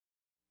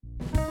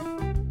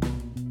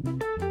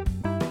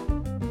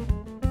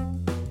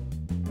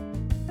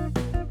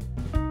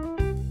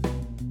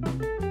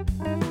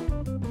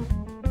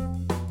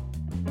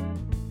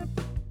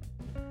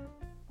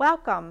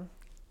Welcome.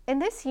 In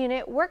this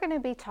unit, we're going to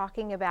be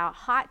talking about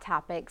hot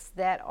topics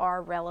that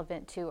are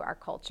relevant to our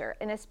culture.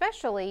 And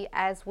especially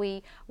as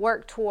we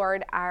work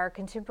toward our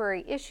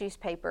contemporary issues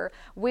paper,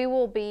 we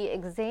will be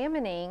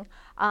examining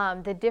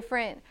the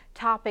different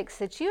topics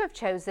that you have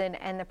chosen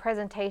and the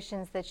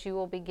presentations that you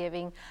will be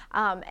giving.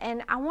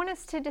 And I want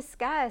us to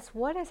discuss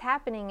what is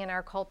happening in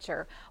our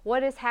culture,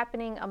 what is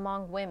happening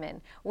among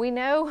women. We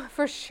know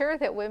for sure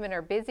that women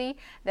are busy,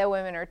 that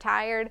women are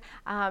tired,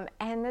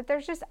 and that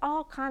there's just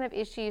all kind of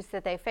issues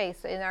that they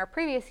face. In our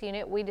previous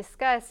unit, we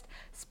discussed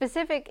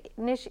specific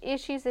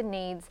issues and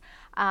needs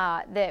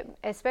that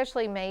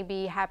especially may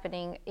be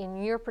happening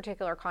in your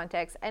particular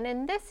context. And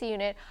in this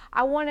unit,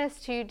 I want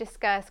us to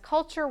discuss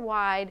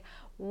culture-wide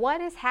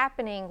what is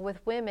happening with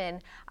women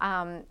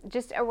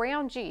just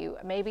around you,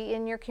 maybe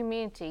in your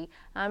community,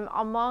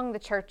 among the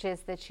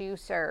churches that you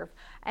serve,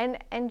 and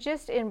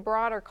just in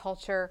broader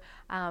culture,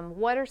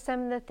 what are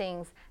some of the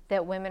things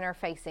that women are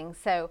facing.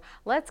 So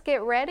let's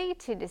get ready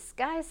to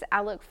discuss.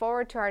 I look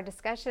forward to our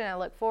discussion. I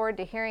look forward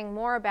to hearing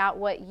more about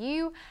what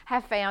you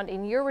have found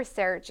in your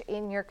research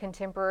in your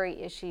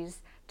contemporary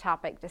issues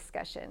topic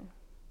discussion.